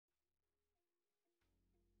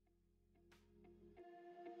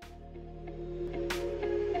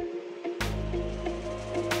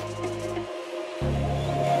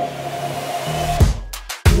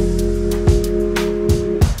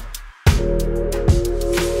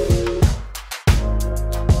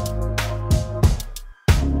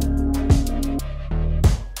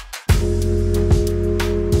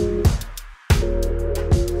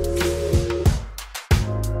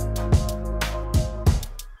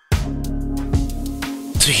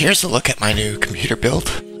So here's a look at my new computer build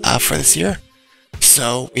for this year.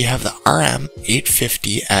 So we have the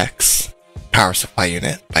RM850X power supply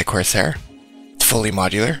unit by Corsair. It's fully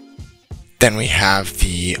modular. Then we have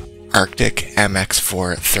the Arctic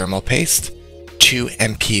MX4 thermal paste, two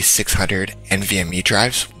MP600 NVMe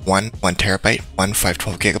drives, one 1TB, one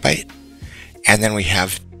 512GB, and then we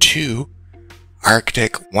have two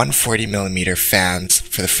Arctic 140mm fans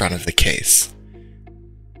for the front of the case.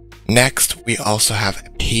 Next, we also have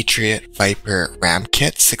a Patriot Viper RAM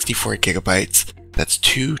kit, 64GB. That's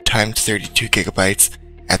 2 times 32GB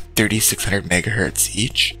at 3600 MHz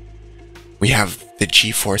each. We have the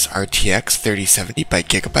GeForce RTX 3070 by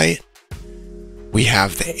Gigabyte. We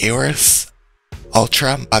have the Aorus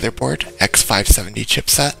Ultra Motherboard X570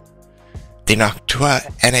 chipset, the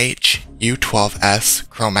Noctua NH-U12S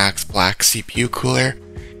Chromax Black CPU cooler,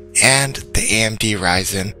 and the AMD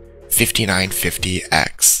Ryzen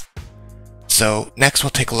 5950x. So next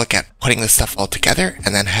we'll take a look at putting this stuff all together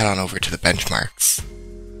and then head on over to the benchmarks.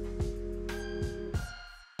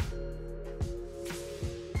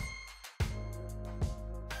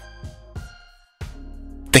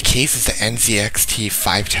 The case is the NZXT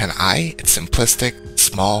 510i. It's simplistic,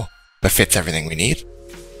 small, but fits everything we need.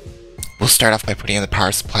 We'll start off by putting in the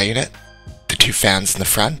power supply unit, the two fans in the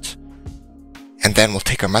front, and then we'll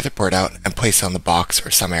take our motherboard out and place it on the box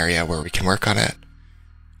or some area where we can work on it.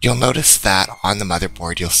 You'll notice that on the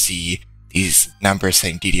motherboard you'll see these numbers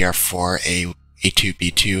saying DDR4 A2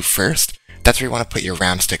 B2 first. That's where you want to put your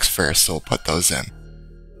RAM sticks first, so we'll put those in.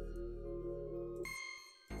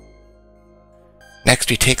 Next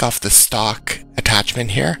we take off the stock attachment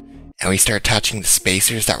here and we start attaching the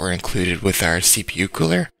spacers that were included with our CPU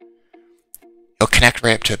cooler. It'll connect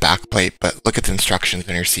right up to the backplate, but look at the instructions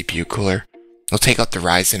in your CPU cooler. You'll take out the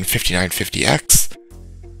Ryzen 5950x.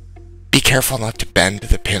 Be careful not to bend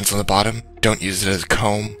the pins on the bottom. Don't use it as a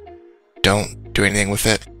comb. Don't do anything with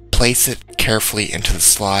it. Place it carefully into the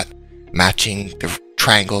slot, matching the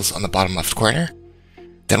triangles on the bottom left corner.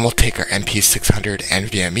 Then we'll take our MP600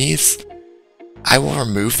 NVMEs. I will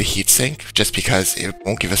remove the heatsink just because it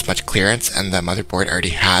won't give us much clearance and the motherboard already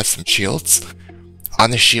has some shields.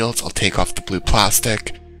 On the shields, I'll take off the blue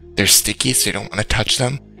plastic. They're sticky, so you don't want to touch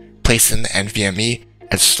them. Place in the NVMe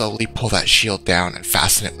and slowly pull that shield down and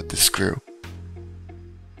fasten it with the screw.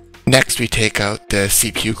 Next, we take out the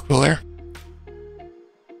CPU cooler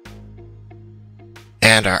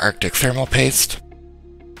and our Arctic thermal paste.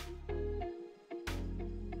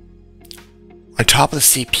 On top of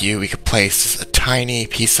the CPU, we could place a tiny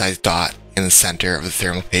pea-sized dot in the center of the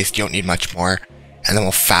thermal paste. You don't need much more. And then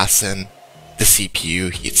we'll fasten the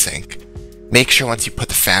CPU heatsink. Make sure once you put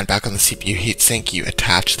the fan back on the CPU heatsink, you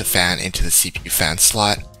attach the fan into the CPU fan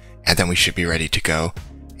slot, and then we should be ready to go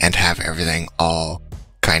and have everything all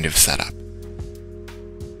kind of set up.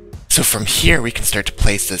 So from here, we can start to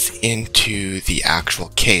place this into the actual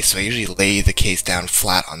case. So I usually lay the case down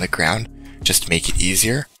flat on the ground just to make it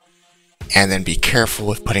easier. And then be careful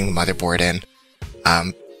with putting the motherboard in.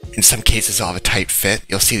 In some cases, it'll have a tight fit.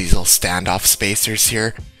 You'll see these little standoff spacers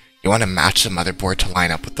here. You want to match the motherboard to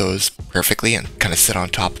line up with those perfectly and kind of sit on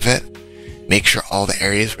top of it. Make sure all the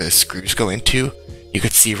areas where the screws go into, you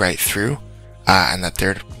could see right through, and that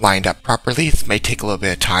they're lined up properly. This may take a little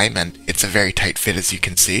bit of time, and it's a very tight fit as you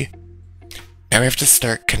can see. Now we have to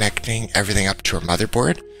start connecting everything up to our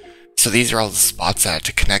motherboard. So these are all the spots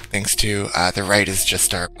to connect things to. The right is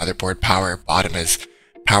just our motherboard power, bottom is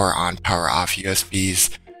power on, power off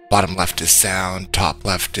USBs, bottom left is sound, top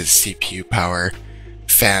left is CPU power,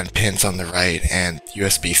 fan pins on the right, and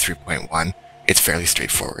USB 3.1. It's fairly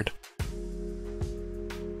straightforward.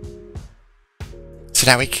 So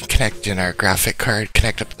now we can connect in our graphic card,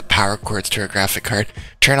 connect up the power cords to our graphic card,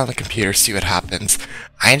 turn on the computer, see what happens.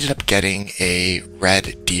 I ended up getting a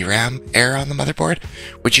red DRAM error on the motherboard,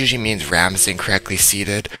 which usually means RAM is incorrectly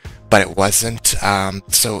seated, but it wasn't.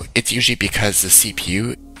 So it's usually because the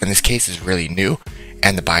CPU, in this case, is really new,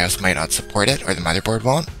 and the BIOS might not support it, or the motherboard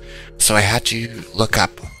won't. So I had to look up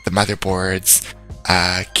the motherboard's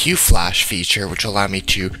Q-Flash feature, which will allow me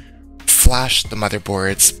to flash the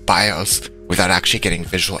motherboard's BIOS without actually getting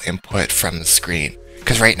visual input from the screen,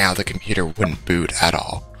 because right now the computer wouldn't boot at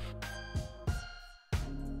all.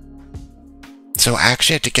 So I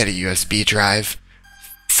actually had to get a USB drive,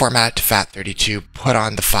 format it to FAT32, put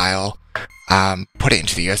on the file, put it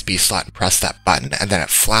into the USB slot and press that button, and then it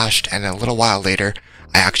flashed, and a little while later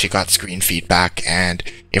I actually got screen feedback and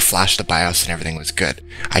it flashed the BIOS and everything was good.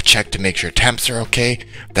 I checked to make sure temps are okay,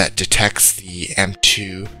 that detects the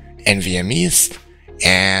M2 NVMEs,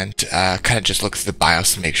 and kind of just looks at the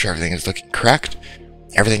BIOS to make sure everything is looking correct.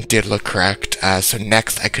 everything did look correct. So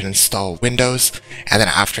next I could install Windows, and then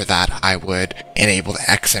after that I would enable the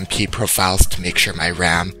XMP profiles to make sure my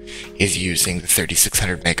RAM is using the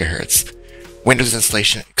 3600 megahertz. Windows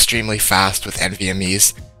installation extremely fast with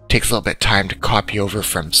NVMEs. Takes a little bit of time to copy over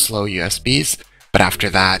from slow USBs, but after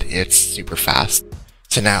that it's super fast.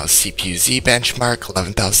 So now CPU-Z benchmark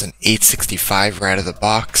 11,865 right out of the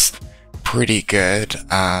box. Pretty good.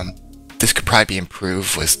 This could probably be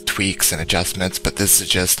improved with tweaks and adjustments, but this is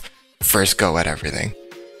just first go at everything.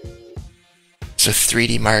 So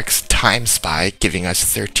 3D Mark's Time Spy giving us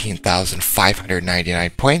 13,599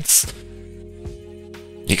 points.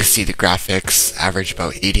 You can see the graphics average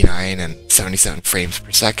about 89 and 77 frames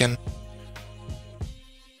per second.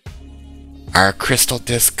 Our Crystal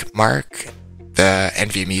Disk Mark, the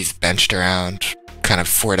NVMe's benched around kind of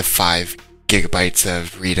 4 to 5 gigabytes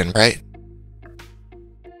of read and write.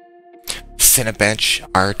 Cinebench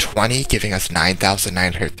R20 giving us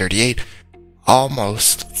 9,938,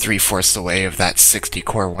 almost 3/4 the way of that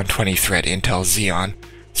 60-core 120 thread Intel Xeon,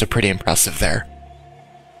 so pretty impressive there.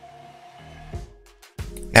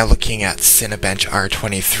 Now looking at Cinebench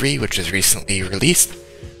R23, which was recently released,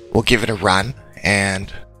 we'll give it a run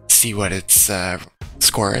and see what its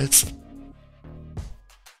score is.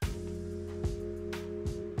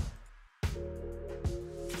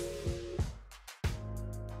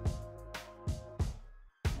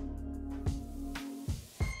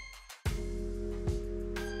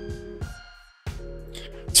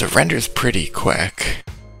 So it renders pretty quick.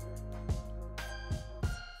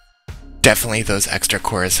 Definitely those extra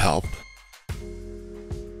cores help.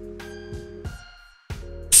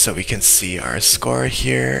 So we can see our score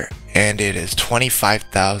here, and it is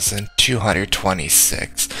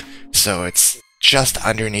 25,226. So it's just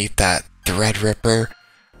underneath that Threadripper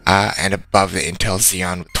and above the Intel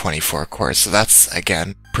Xeon with 24 cores. So that's,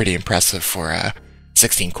 again, pretty impressive for a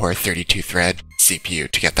 16-core 32-thread CPU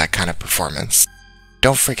to get that kind of performance.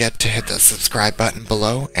 Don't forget to hit the subscribe button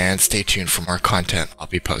below and stay tuned for more content I'll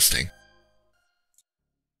be posting.